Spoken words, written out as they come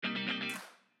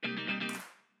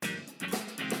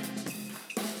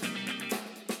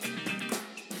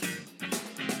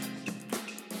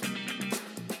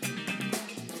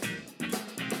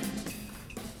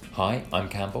Hi, I'm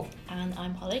Campbell. And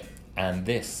I'm Holly. And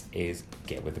this is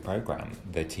Get With The Programme,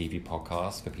 the TV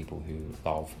podcast for people who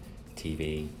love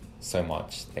TV so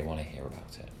much they want to hear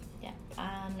about it. Yeah,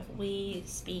 and we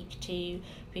speak to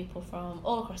people from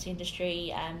all across the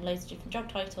industry, loads of different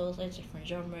job titles, loads of different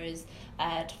genres,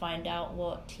 to find out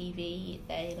what TV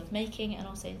they love making and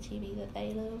also the TV that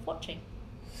they love watching.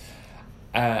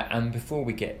 And before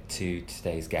we get to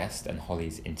today's guest and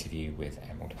Holly's interview with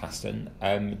Emerald Paston,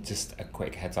 just a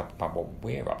quick heads up about what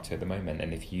we're up to at the moment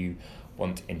and if you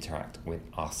want to interact with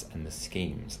us and the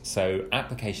schemes. So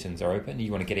applications are open. You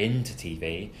want to get into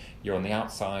TV, you're on the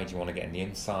outside, you want to get in the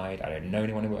inside. I don't know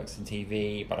anyone who works in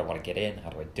TV, but I want to get in.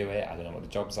 How do I do it? I don't know what the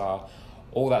jobs are.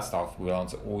 All that stuff, we'll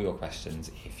answer all your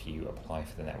questions if you apply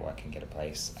for the network and get a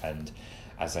place. And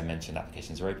as I mentioned,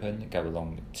 applications are open. Go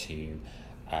along to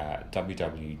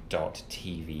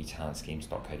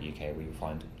www.tvtalentschemes.co.uk where you'll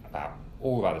find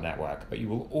all about the network, but you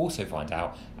will also find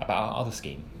out about our other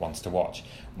scheme, Once to Watch,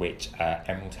 which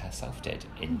Emerald herself did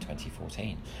in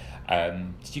 2014.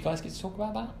 Did you guys get to talk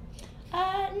about that?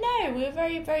 No, we were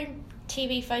very, very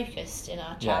TV focused in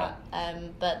our chat,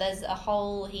 but there's a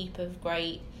whole heap of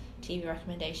great TV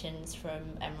recommendations from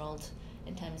Emerald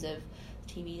in terms of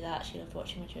TV that she loved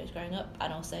watching when she was growing up,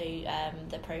 and also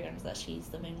the programmes that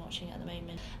she's loving watching at the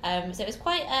moment. So it was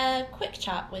quite a quick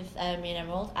chat with me and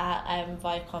Emerald at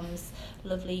Viacom's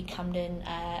lovely Camden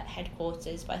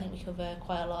headquarters, but I think we cover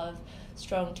quite a lot of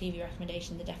strong TV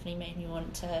recommendations that definitely made me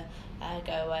want to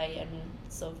go away and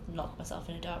sort of lock myself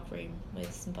in a dark room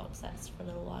with some box sets for a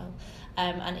little while.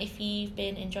 And if you've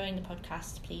been enjoying the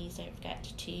podcast, please don't forget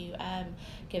to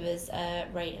give us a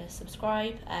rate and a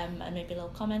subscribe, and maybe a little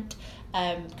comment,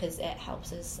 because it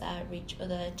helps us reach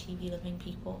other TV loving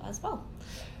people as well.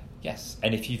 Yes,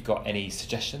 and if you've got any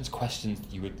suggestions, questions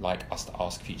that you would like us to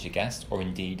ask future guests, or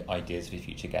indeed ideas for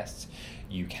future guests,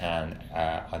 you can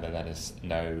either let us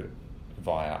know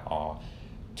via our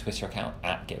Twitter account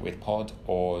at GetWithPod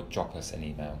or drop us an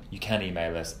email. You can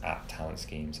email us at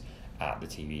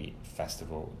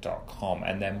talentschemes@thetvfestival.com.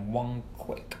 And then one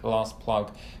quick last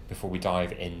plug before we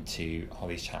dive into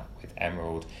Holly's chat with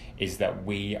Emerald is that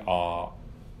we are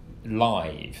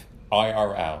live,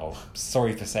 IRL.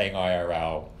 Sorry for saying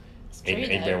IRL.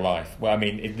 In real life. Well, I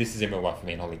mean, this is in real life for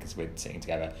me and Holly because we're sitting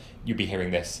together. You'll be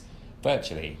hearing this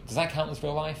virtually. Does that count as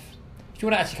real life? If you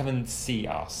want to actually come and see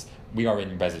us, we are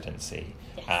in residency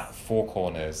at Four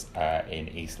Corners in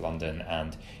East London,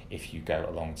 and if you go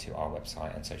along to our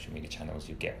website and social media channels,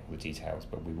 you get all the details.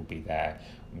 But we will be there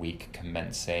week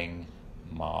commencing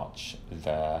March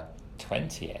the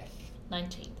 19th.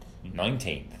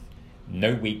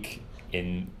 No week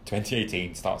in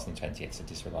 2018 starts on the 20th, so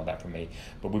disregard that from me.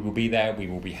 But we will be there. We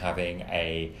will be having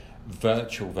a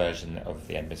virtual version of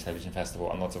the Edinburgh Television Festival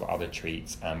and lots of other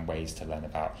treats and ways to learn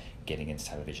about getting into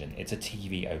television. It's a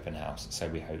TV open house, so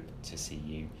we hope to see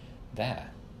you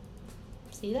there.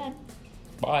 See you then.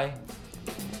 Bye.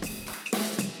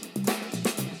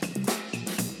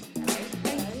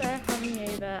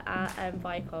 At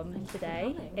Viacom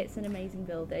today. It's an amazing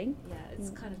building. Yeah,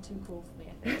 it's kind of too cool for me,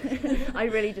 I think. I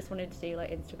really just wanted to do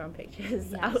like Instagram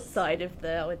pictures outside of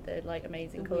with the like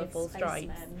amazing colourful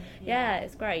stripes. Yeah,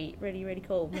 it's great. Really, really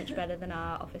cool. Much better than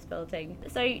our office building.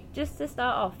 So just to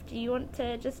start off, do you want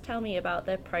to just tell me about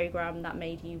the programme that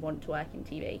made you want to work in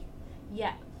TV?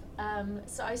 Yeah.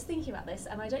 So I was thinking about this,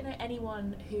 and I don't know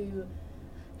anyone who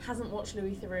hasn't watched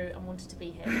Louis Theroux and wanted to be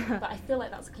him, but I feel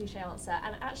like that's a cliche answer.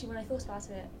 And actually, when I thought about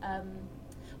it,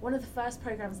 one of the first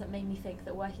programmes that made me think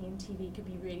that working in TV could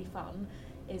be really fun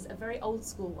is a very old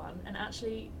school one, and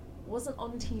actually wasn't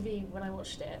on TV when I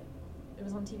watched it. It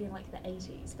was on TV in like the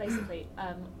 80s. Basically,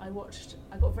 I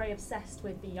got very obsessed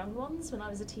with The Young Ones when I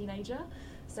was a teenager.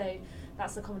 So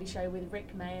that's a comedy show with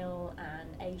Rick Mayall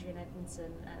and Adrian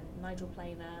Edmondson and Nigel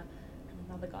Planer and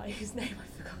another guy whose name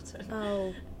I've forgotten.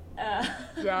 Oh.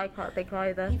 Yeah, I can't think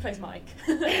either. He plays Mike.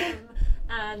 It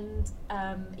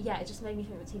just made me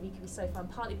think that TV could be so fun,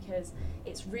 partly because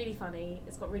it's really funny,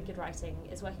 it's got really good writing,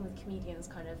 it's working with comedians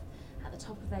kind of at the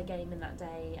top of their game in that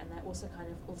day, and they're also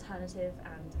kind of alternative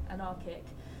and anarchic.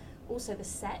 Also, the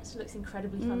set looks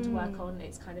incredibly fun to work on.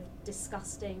 It's kind of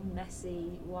disgusting,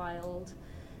 messy, wild.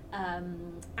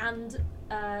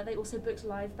 They also booked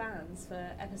live bands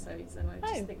for episodes, and I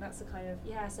just think that's a kind of,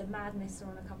 so Madness are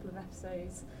on a couple of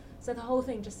episodes. So the whole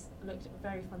thing just looked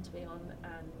very fun to be on,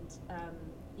 and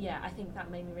I think that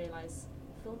made me realise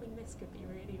filming this could be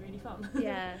really, really fun.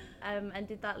 Yeah. And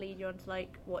did that lead you on to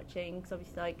like watching, because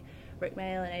obviously like Rick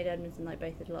Mail and Ada Edmondson like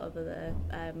both did a lot of other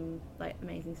like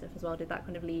amazing stuff as well. Did that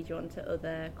kind of lead you on to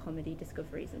other comedy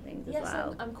discoveries and things as well?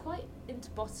 Yes, I'm quite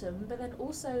into Bottom, but then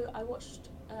also I watched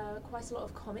quite a lot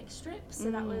of comic strips,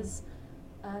 so that was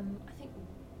I think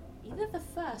either the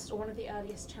first or one of the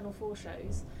earliest Channel 4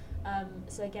 shows.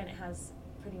 So again, it has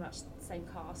pretty much the same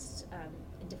cast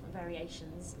in different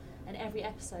variations, and every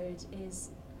episode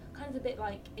is kind of a bit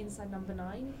like Inside Number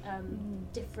 9,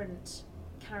 different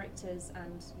characters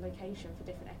and location for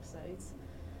different episodes.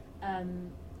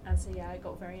 And so yeah, I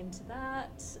got very into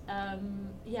that.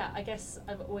 Yeah, I guess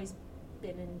I've always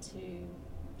been into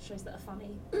shows that are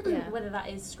funny, whether that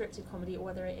is scripted comedy or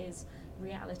whether it is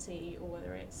reality or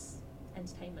whether it's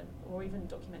entertainment or even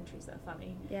documentaries that are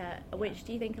funny. Yeah. Which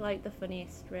do you think are like the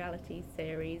funniest reality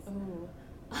series? Oh,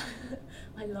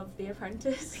 I love The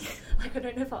Apprentice. Like, I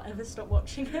don't know if I'll ever stop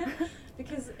watching it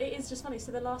because it is just funny.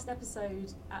 So the last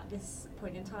episode at this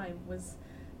point in time was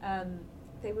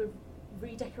they were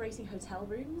redecorating hotel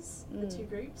rooms, the two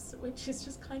groups, which is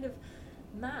just kind of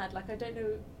mad. Like, I don't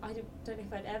know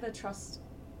if I'd ever trust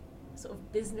sort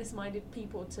of business-minded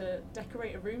people to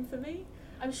decorate a room for me.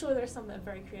 I'm sure there are some that are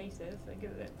very creative and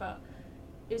good at it, but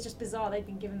it was just bizarre. They'd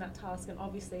been given that task, and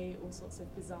obviously all sorts of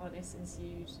bizarreness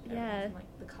ensued. From,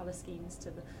 like the colour schemes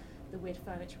to the weird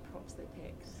furniture props they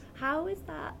picked. How is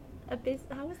that a business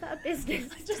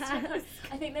task?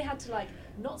 I think they had to like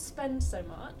not spend so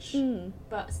much,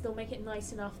 but still make it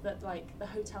nice enough that like the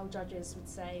hotel judges would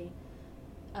say,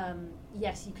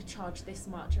 yes, you could charge this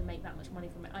much and make that much money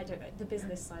from it. I don't know. The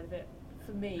business side of it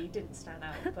for me didn't stand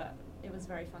out, but it was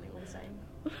very funny all the same.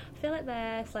 I feel like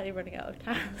they're slightly running out of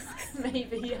tasks.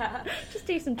 Maybe, yeah. Just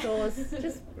do some chores.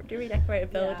 Just redecorate a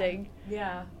building.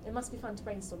 Yeah, it must be fun to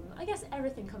brainstorm. I guess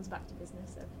everything comes back to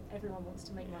business. Everyone wants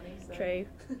to make money. So. True.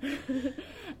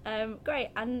 Great.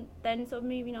 And then sort of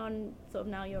moving on, sort of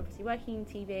now you're obviously working in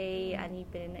TV and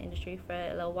you've been in the industry for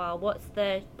a little while. What's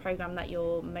the programme that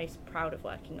you're most proud of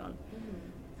working on?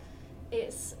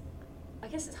 I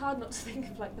guess it's hard not to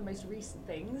think of like the most recent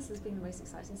things as being the most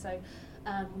exciting. So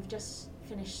we've just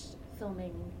finished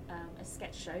filming a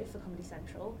sketch show for Comedy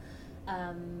Central,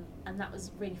 and that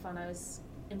was really fun. I was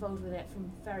involved with it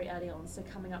from very early on, so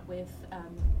coming up with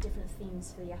different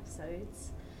themes for the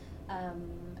episodes,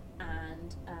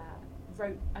 and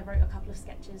I wrote a couple of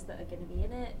sketches that are going to be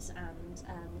in it, and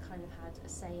kind of had a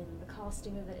say in the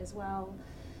casting of it as well.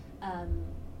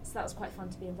 So that was quite fun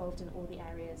to be involved in all the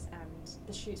areas, and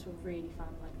the shoots were really fun.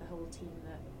 Like the whole team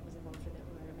that was involved with it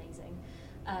were amazing.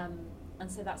 And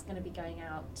so that's going to be going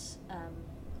out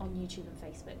on YouTube and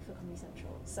Facebook for Comedy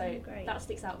Central. So that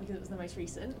sticks out because it was the most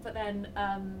recent. But then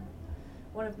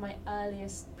one of my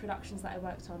earliest productions that I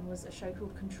worked on was a show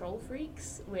called Control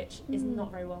Freaks, which is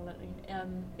not very well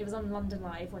known. It was on London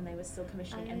Live when they were still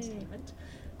commissioning entertainment.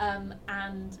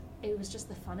 And it was just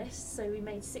the funnest. So we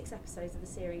made 6 episodes of the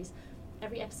series.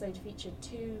 Every episode featured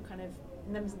 2 kind of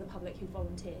members of the public who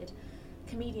volunteered.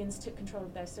 Comedians took control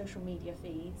of their social media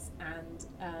feeds and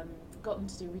got them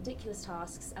to do ridiculous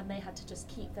tasks, and they had to just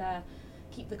keep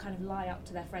the kind of lie up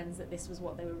to their friends that this was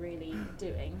what they were really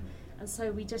doing. And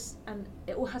so and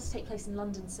it all had to take place in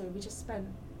London, so we just spent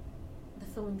the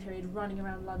filming period running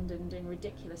around London doing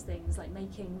ridiculous things, like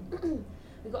making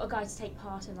we got a guy to take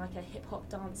part in like a hip-hop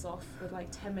dance-off with like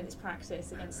 10 minutes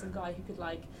practice against some guy who could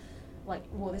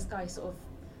this guy sort of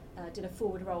did a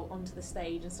forward roll onto the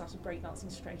stage and started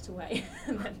breakdancing straight away.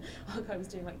 And then our guy was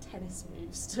doing like tennis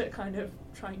moves to kind of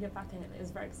try and get back in it. It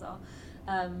was very bizarre.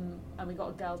 And we got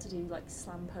a girl to do like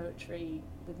slam poetry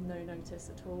with no notice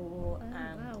at all.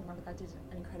 Another guy did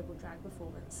an incredible drag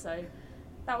performance. So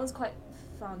that was quite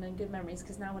fun and good memories,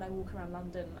 because now when I walk around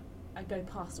London, I go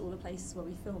past all the places where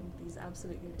we filmed these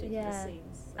absolutely ridiculous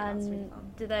scenes. So that's really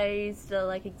fun. Do those still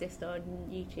like exist on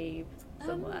YouTube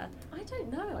somewhere? I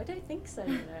don't know. I don't think so.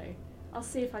 I'll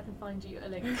see if I can find you a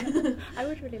link. I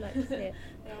would really like to see it.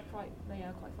 They are quite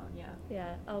fun. Yeah.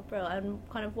 Yeah. Oh, brilliant. And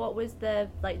kind of, what was the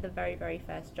very, very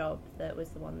first job that was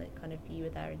the one that kind of you were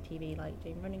there in TV, like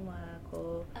doing running work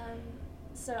or?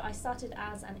 So I started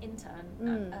as an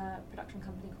intern at a production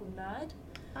company called Nerd.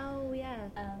 Oh, yeah.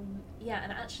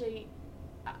 And actually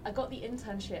I got the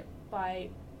internship by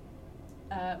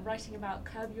writing about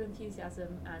Curb Your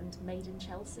Enthusiasm and Made in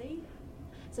Chelsea.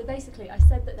 So basically I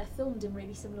said that they're filmed in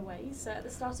really similar ways. So at the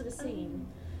start of a scene,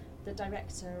 the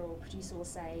director or producer will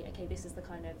say, okay, this is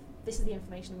the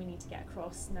information we need to get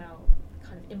across, now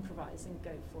kind of improvise and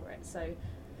go for it. So,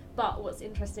 but what's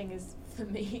interesting is, for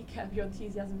me, Curb Your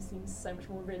Enthusiasm seems so much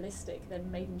more realistic than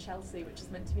Made in Chelsea, which is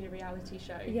meant to be a reality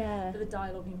show. Yeah. But the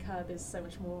dialogue in Curb is so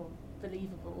much more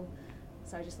believable.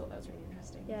 So I just thought that was really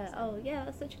interesting. Yeah. So. Oh, yeah.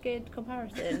 That's such a good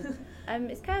comparison.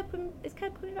 Is Curb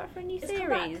coming back for a new It's series?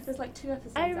 come back. There's like 2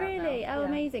 episodes. Oh, really? Out now. Oh,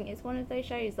 amazing! It's one of those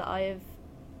shows that I have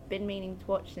been meaning to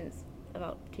watch since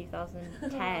about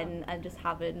 2010 and just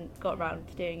haven't got around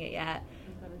to doing it yet.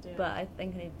 You've got to do But it. I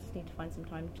think I just need to find some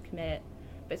time to commit.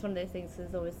 But it's one of those things.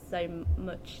 There's always so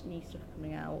much new stuff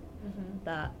coming out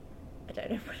that I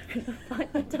don't know what I'm going to find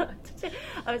the time to do.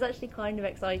 I was actually kind of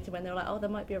excited when they were like, oh, there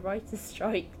might be a writer's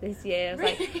strike this year. I was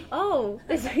like, oh,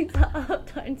 this means that I'll have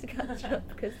time to catch up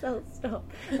because they'll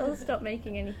stop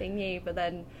making anything new. But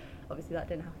then obviously that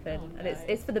didn't happen. Oh, and no.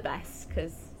 it's for the best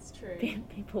because It's true.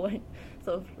 people won't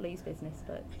sort of lose business.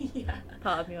 But Yeah.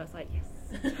 part of me was like, yes,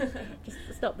 just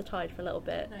stop the tide for a little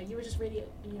bit. No, you were just really,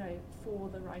 for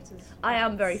the writers. I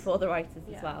am very for the writers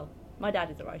as Yeah. well. My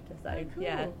dad is a writer, so Oh, cool.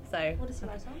 yeah. So What does he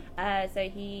write on? so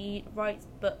he writes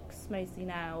books mostly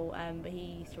now, but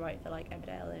he used to write for like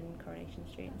Emmerdale and Coronation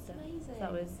Street and stuff. Amazing.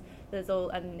 So there's all,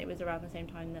 and it was around the same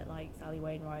time that like Sally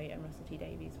Wainwright and Russell T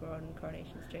Davies were on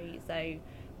Coronation Street. So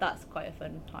that's quite a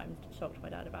fun time to talk to my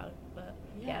dad about. But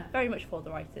yeah, very much for the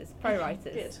writers, pro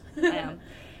writers. Good. I am.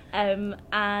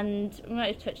 And we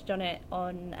might have touched on it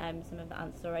on some of the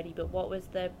answers already, but what was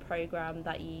the programme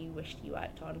that you wished you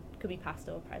worked on? Could be past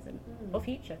or present or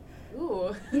future.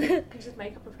 Ooh, you just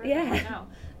make up a program right now.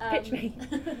 Pitch me.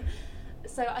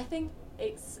 So I think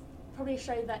it's probably a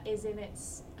show that is in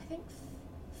its, I think,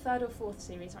 3rd or 4th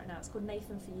series right now. It's called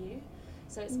Nathan for You.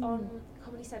 So it's on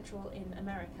Comedy Central in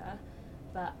America,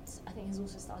 but I think has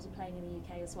also started playing in the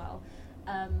UK as well.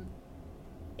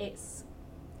 It's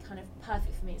kind of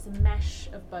perfect for me. It's a mesh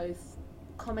of both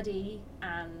comedy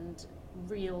and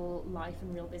real life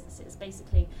and real businesses.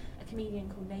 Basically, a comedian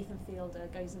called Nathan Fielder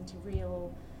goes into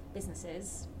real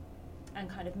businesses and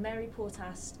kind of Mary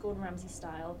Portas, Gordon Ramsay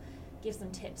style, gives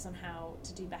them tips on how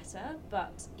to do better,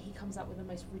 but he comes up with the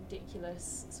most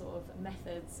ridiculous sort of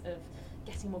methods of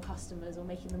getting more customers or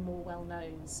making them more well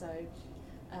known. So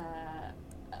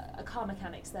car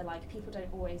mechanics, they're like, people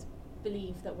don't always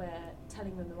believe that we're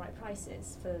telling them the right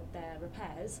prices for their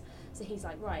repairs. So he's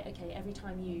like, right, okay, every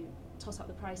time you toss up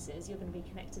the prices, you're going to be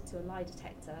connected to a lie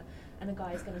detector, and a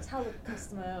guy is going to tell the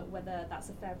customer whether that's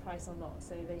a fair price or not.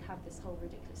 So they have this whole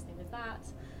ridiculous thing with that,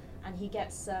 and he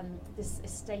gets this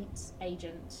estate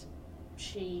agent.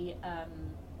 She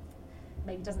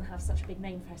maybe doesn't have such a big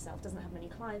name for herself, doesn't have many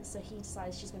clients, so he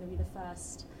decides she's going to be the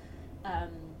first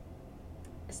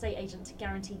estate agent to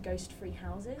guarantee ghost-free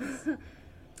houses.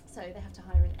 So they have to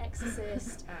hire an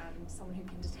exorcist and someone who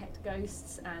can detect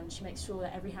ghosts, and she makes sure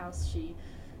that every house she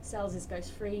sells is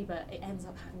ghost-free, but it ends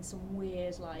up having some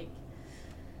weird, like,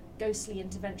 ghostly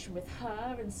intervention with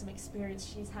her and some experience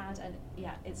she's had, and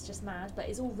yeah, it's just mad, but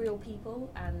it's all real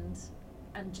people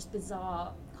and just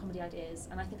bizarre comedy ideas,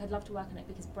 and I think I'd love to work on it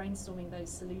because brainstorming those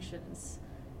solutions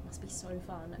must be so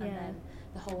fun, and then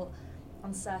the whole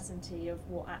uncertainty of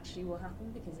what actually will happen,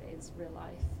 because it is real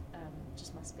life,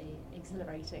 just must be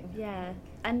exhilarating. Yeah.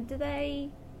 And do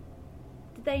they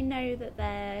know that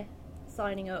they're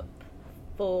signing up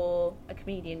for a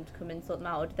comedian to come and sort them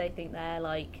out, or do they think they're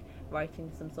like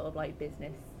writing some sort of like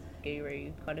business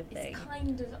guru kind of thing? It's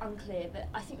kind of unclear, but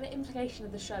I think the implication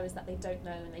of the show is that they don't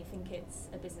know and they think it's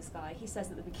a business guy. He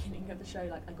says at the beginning of the show,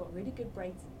 like, I got really good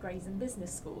grades in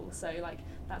business school, so like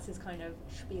that's his kind of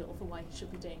spiel for why he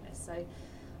should be doing this. So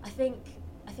I think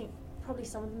probably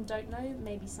some of them don't know,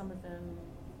 maybe some of them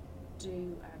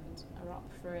do and are up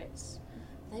for it.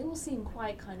 They all seem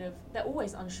quite kind of, they're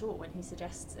always unsure when he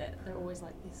suggests it. They're always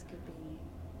like, this could be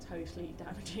totally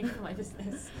damaging for my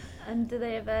business. And do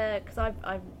they ever, because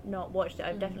I've not watched it,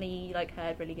 I've definitely like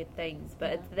heard really good things,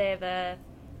 but do they ever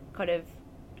kind of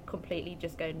completely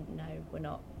just go, no, we're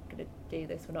not going to do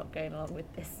this, we're not going along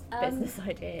with this business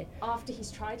idea? After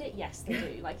he's tried it, yes, they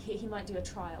do. Like he might do a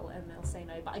trial and they'll say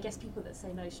no, but I guess people that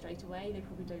say no straight away, they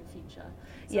probably don't feature.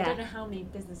 So I don't know how many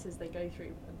businesses they go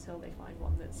through until they find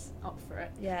one that's up for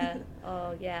it. Yeah.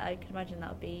 Oh yeah, I can imagine that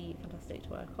would be fantastic to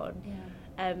work on.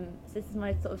 Yeah. So this is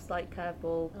my sort of slight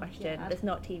curveball question that's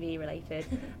not TV related,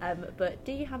 but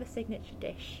do you have a signature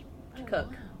dish to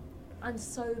cook? Wow. I'm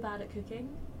so bad at cooking.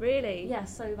 Really? Yeah,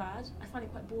 so bad. I find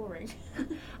it quite boring.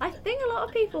 I think a lot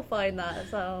of people find that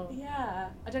as well. Yeah.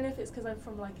 I don't know if it's because I'm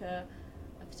from like a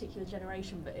particular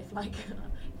generation, but if like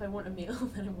if I want a meal,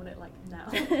 then I want it like now.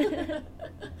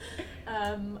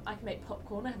 I can make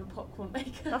popcorn. I have a popcorn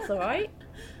maker. That's all right.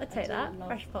 I'd take that. love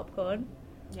Fresh popcorn.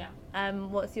 Yeah.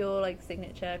 What's your like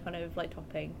signature kind of like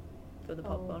topping for the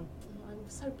popcorn? I'm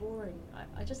so boring.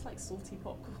 I just like salty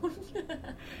popcorn.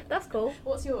 That's cool.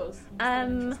 What's yours?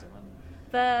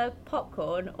 For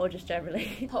popcorn or just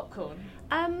generally? Popcorn.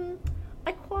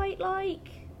 I quite like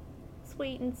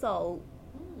sweet and salt,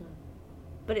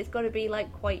 but it's got to be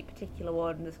like quite particular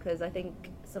ones, because I think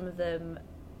some of them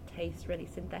taste really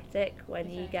synthetic when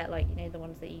you get like, you know, the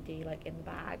ones that you do like in the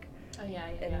bag. Oh yeah,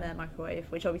 in the microwave,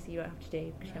 which obviously you won't have to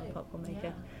do because you're a popcorn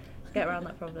maker. Get around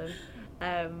that problem.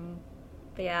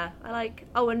 But yeah, I like.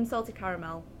 Oh, and salted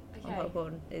caramel on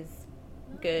popcorn is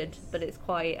good, but it's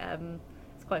quite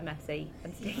messy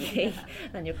and sticky.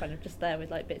 And you're kind of just there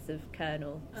with like bits of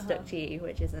kernel stuck to you,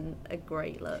 which isn't a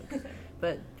great look,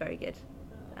 but very good.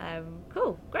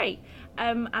 Cool, great.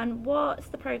 And what's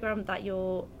the programme that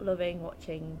you're loving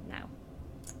watching now?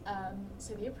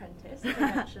 So The Apprentice, as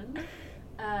I mentioned.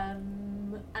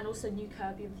 And also New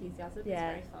Curb Your Enthusiasm is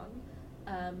very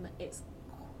fun. It's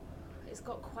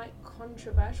got quite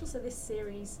controversial. So this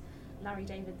series, Larry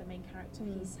David, the main character,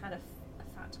 he's had a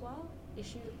fatwa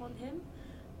issued upon him.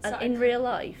 So in real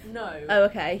life? No. Oh,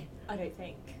 okay. I don't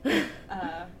think.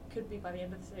 Could be by the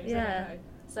end of the series. I don't know.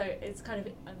 So it's kind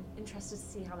of, I'm interested to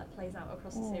see how that plays out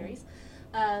across the series.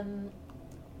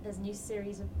 There's a new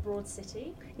series of Broad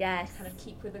City. Yes. To kind of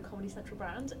keep with the Comedy Central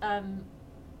brand.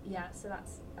 So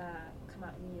that's come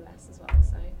out in the US as well.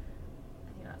 So I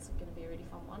think that's going to be a really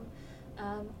fun one.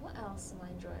 What else am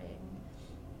I enjoying?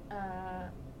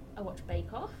 I watch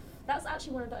Bake Off. That's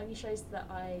actually one of the only shows that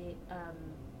I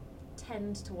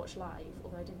tend to watch live,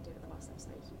 although I didn't do it in the last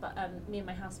episode. But me and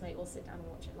my housemate all sit down and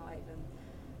watch it live, and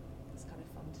it's kind of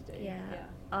fun to do. Yeah.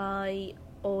 I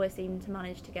always seem to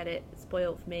manage to get it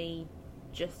spoiled for me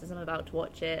just as I'm about to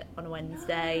watch it on a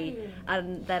Wednesday,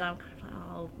 and then I'm kind of like,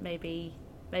 oh, maybe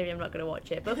I'm not going to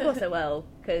watch it, but of course I will,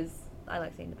 because I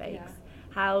like seeing the bakes. Yeah.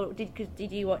 How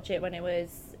did you watch it when it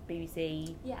was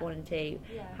BBC 1 and 2?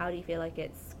 Yeah. How do you feel like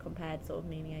it's compared, sort of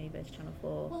moving over to Channel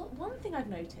 4? Well, one thing I've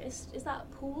noticed is that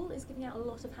Paul is giving out a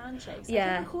lot of handshakes. Yeah.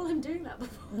 I don't recall him doing that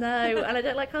before. No, and I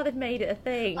don't like how they've made it a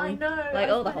thing. I know. Like,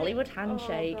 the Hollywood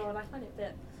handshake. Oh god, I find it a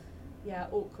bit,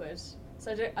 awkward.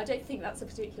 So I don't think that's a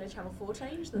particular Channel 4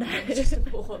 change. That's No. just a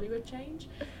Paul Hollywood change.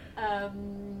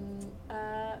 I'm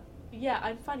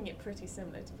finding it pretty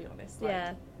similar, to be honest.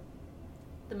 Like,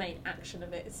 the main action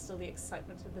of it is still the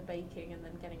excitement of the baking and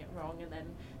then getting it wrong, and then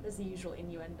there's the usual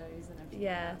innuendos and everything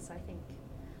like that. So I think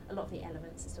a lot of the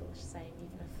elements are still the same,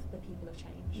 even if the people have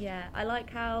changed. Yeah, I like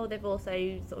how they've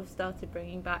also sort of started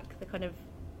bringing back the kind of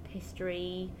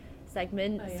history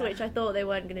segments, which I thought they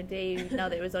weren't going to do now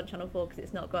that it was on Channel 4, because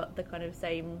it's not got the kind of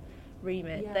same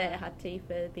remit that it had to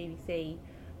for BBC.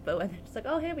 But when they're just like,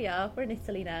 oh, here we are, we're in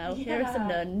Italy now, here are some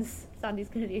nuns, Sandy's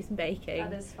going to do some baking.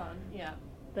 That is fun,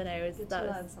 But no, good to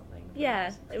learn something.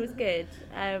 It was good.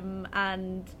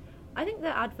 And I think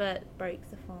the advert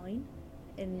breaks are fine.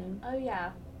 And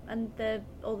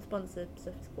all the sponsor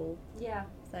stuff is cool. Yeah.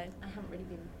 So I haven't really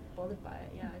been bothered by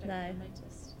it. I don't think I've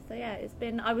noticed. So it's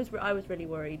been. I was really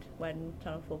worried when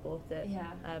Channel 4 bought it.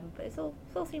 But it's all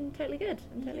seemed totally good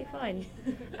and totally fine.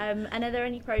 And are there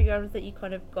any programmes that you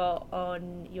kind of got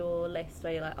on your list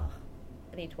where you're like, oh,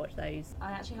 I need to watch those?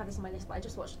 I actually have this on my list, but I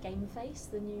just watched Game Face,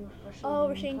 the new Russian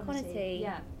Rasheen comedy.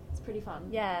 Yeah, it's pretty fun.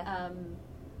 Yeah.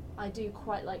 I do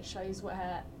quite like shows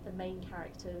where the main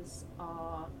characters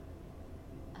are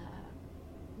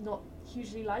not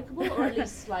hugely likeable, or at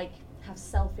least like have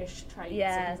selfish traits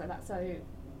and things like that. So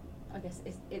I guess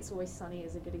It's Always Sunny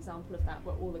is a good example of that,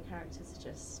 where all the characters are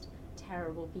just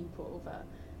terrible people, but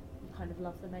you kind of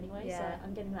love them anyway. So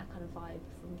I'm getting that kind of vibe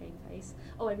from Game Face.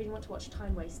 Oh, I really want to watch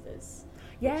Time Wasters.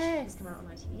 Which has come out on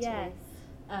ITV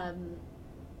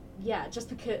too. Just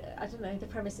because, I don't know, the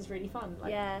premise is really fun.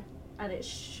 And it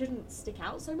shouldn't stick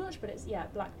out so much, but it's,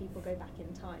 black people go back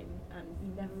in time, and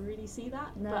you never really see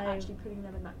that. No. But actually putting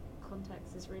them in that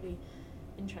context is really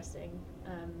interesting.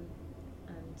 And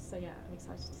so, I'm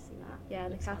excited to see that. Yeah,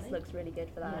 the cast looks really good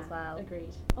for that as well.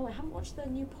 Agreed. Oh, I haven't watched the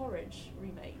new Porridge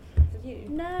remake. Have you?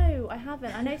 No, I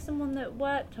haven't. I know someone that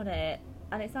worked on it,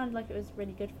 and it sounded like it was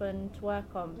really good fun to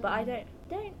work on. But I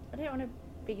don't want to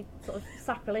be sort of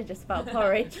sacrilegious about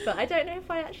Porridge, but I don't know if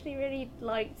I actually really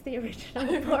liked the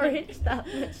original Porridge that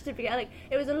much, to be like,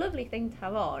 it was a lovely thing to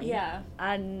have on. Yeah.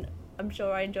 And I'm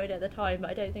sure I enjoyed it at the time, but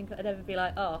I don't think I'd ever be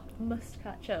like, oh, must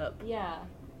catch up. Yeah.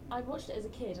 I watched it as a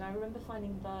kid, and I remember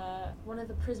finding one of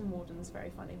the prison wardens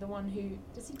very funny. The one who,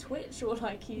 does he twitch, or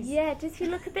like he's... Yeah, does he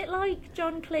look a bit like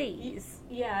John Cleese?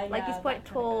 Yeah. Like he's quite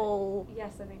tall.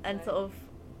 Yes, I think so. And sort of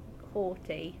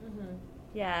haughty. Mm-hmm.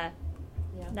 Yeah.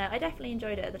 No, I definitely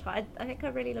enjoyed it at the time. I think I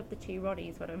really loved the two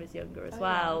Ronnies when I was younger as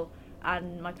well. Yeah.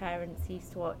 And my parents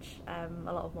used to watch a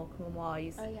lot of Morecambe and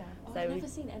Wise. Oh yeah. Oh, so I've never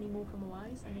seen any Morecambe and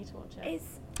Wise. I need to watch it.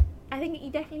 I think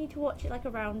you definitely need to watch it like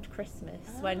around Christmas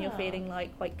when you're feeling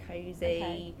like quite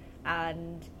cosy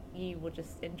and you will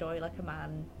just enjoy like a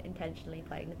man intentionally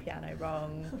playing the piano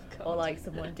wrong, or like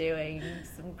someone doing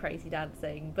some crazy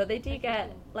dancing. But they do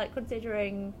get, like,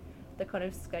 considering the kind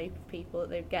of scope of people that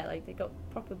they get, like, they've got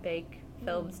proper big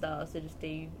film stars to just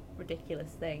do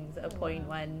ridiculous things at a point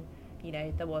when, you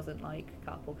know, there wasn't like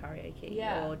Carpool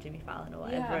Karaoke or Jimmy Fallon or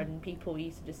whatever, and people were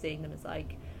used to just seeing them as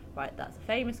like, right, that's a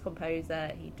famous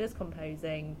composer, he does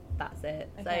composing, that's it.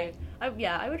 Okay. So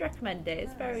I would recommend it.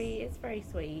 It's very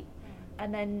sweet.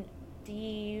 And then do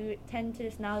you tend to,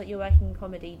 just now that you're working in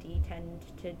comedy, do you tend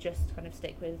to just kind of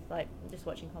stick with like just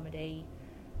watching comedy?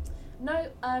 No,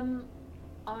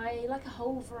 I like a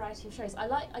whole variety of shows.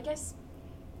 I guess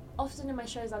often in my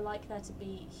shows I like there to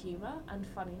be humour and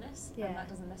funniness, and that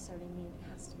doesn't necessarily mean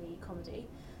it has to be comedy.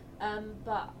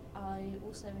 But I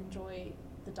also enjoy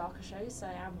the darker shows, so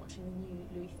I am watching the new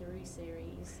Louis Theroux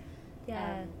series,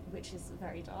 which is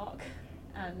very dark,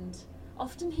 and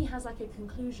often he has like a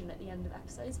conclusion at the end of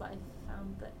episodes, but I've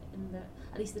found that in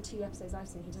at least the 2 episodes I've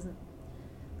seen, he doesn't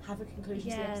have a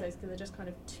conclusion to the episodes because they're just kind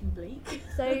of too bleak.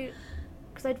 So,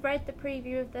 because I'd read the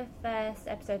preview of the first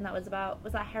episode, and that was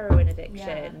that heroin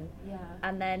addiction? Yeah.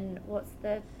 And then what's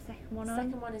the second one on? The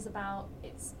second one is about,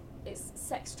 it's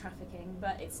sex trafficking,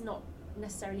 but it's not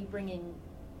necessarily bringing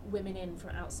women in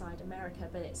from outside America,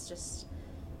 but it's just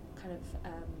kind of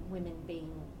women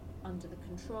being under the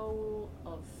control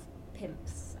of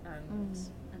pimps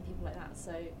and people like that.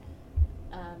 So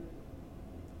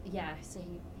so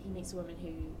he meets a woman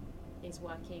who is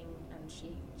working, and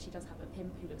she does have a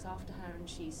pimp who looks after her, and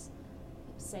she's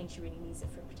saying she really needs it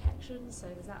for protection, so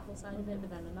there's that whole side of it. But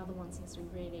then another one seems to be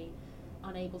really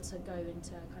unable to go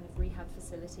into a kind of rehab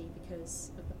facility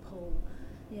because of the pull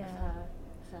of her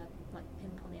like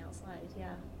pimp on the outside.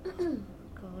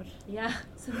 God. Yeah,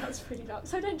 so that's pretty dark.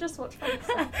 So I don't just watch fun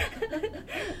stuff.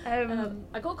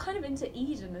 I got kind of into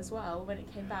Eden as well when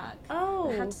it came back.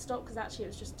 I had to stop because actually it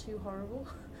was just too horrible.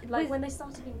 Like when they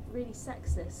started being really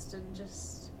sexist and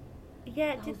just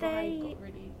did they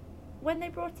when they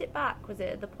brought it back, was it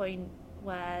at the point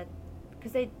where,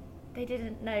 because they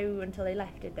didn't know until they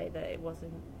left, did they, that it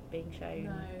wasn't being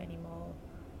shown anymore?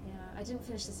 I didn't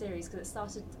finish the series because it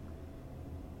started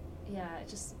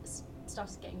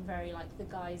started getting very like the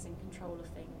guy's in control of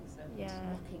things and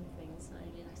mocking things and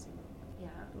only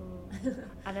letting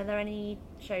And are there any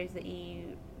shows that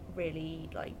you really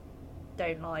like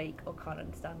don't like or can't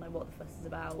understand, like what the fuss is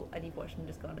about, and you've watched and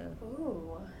just gone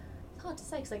it's hard to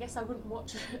say, because I guess I wouldn't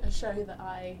watch a show that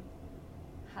I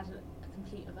had a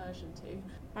complete aversion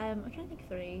to. I'm trying to think of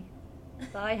 3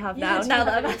 that I have now that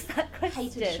I've asked that question.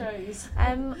 Hated shows.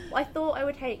 I thought I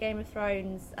would hate Game of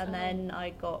Thrones, and then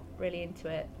I got really into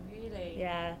it. Really?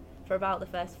 Yeah. For about the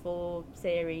first 4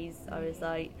 series, I was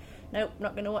like, nope,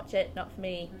 not going to watch it, not for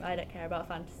me. I don't care about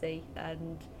fantasy.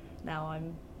 And now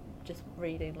I'm just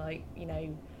reading, like, you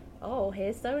know, oh,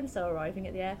 here's so-and-so arriving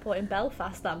at the airport in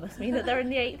Belfast. That must mean that they're in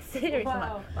the 8th series. Wow. I'm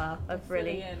like, wow, I've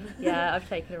really... I've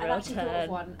taken a real turn. I've actually thought of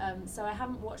one. So I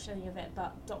haven't watched any of it,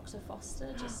 but Dr.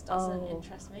 Foster just doesn't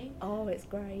interest me. Oh, it's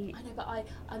great. I know, but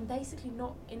I'm basically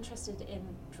not interested in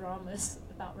dramas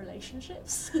about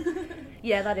relationships.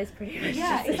 Yeah, that is pretty much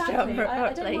just exactly. Genre,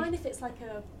 I don't mind if it's like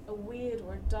a weird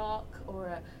or a dark or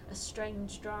a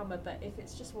strange drama, but if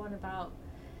it's just one about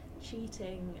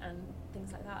cheating and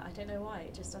things like that, I don't know why,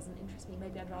 it just doesn't interest me.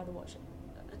 Maybe I'd rather watch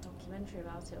a documentary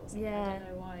about it or something. I don't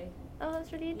know why. Oh,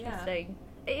 that's really interesting.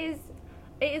 It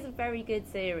is a very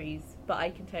good series, but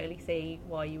I can totally see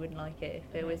why you wouldn't like it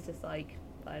if it was just like,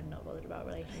 I'm not bothered about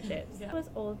relationships. That was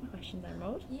all of my questions,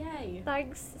 Emerald. Yay!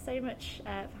 Thanks so much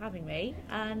for having me,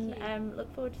 and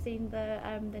look forward to seeing the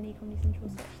new Comedy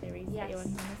Central sketch series that you're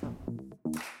working on as well.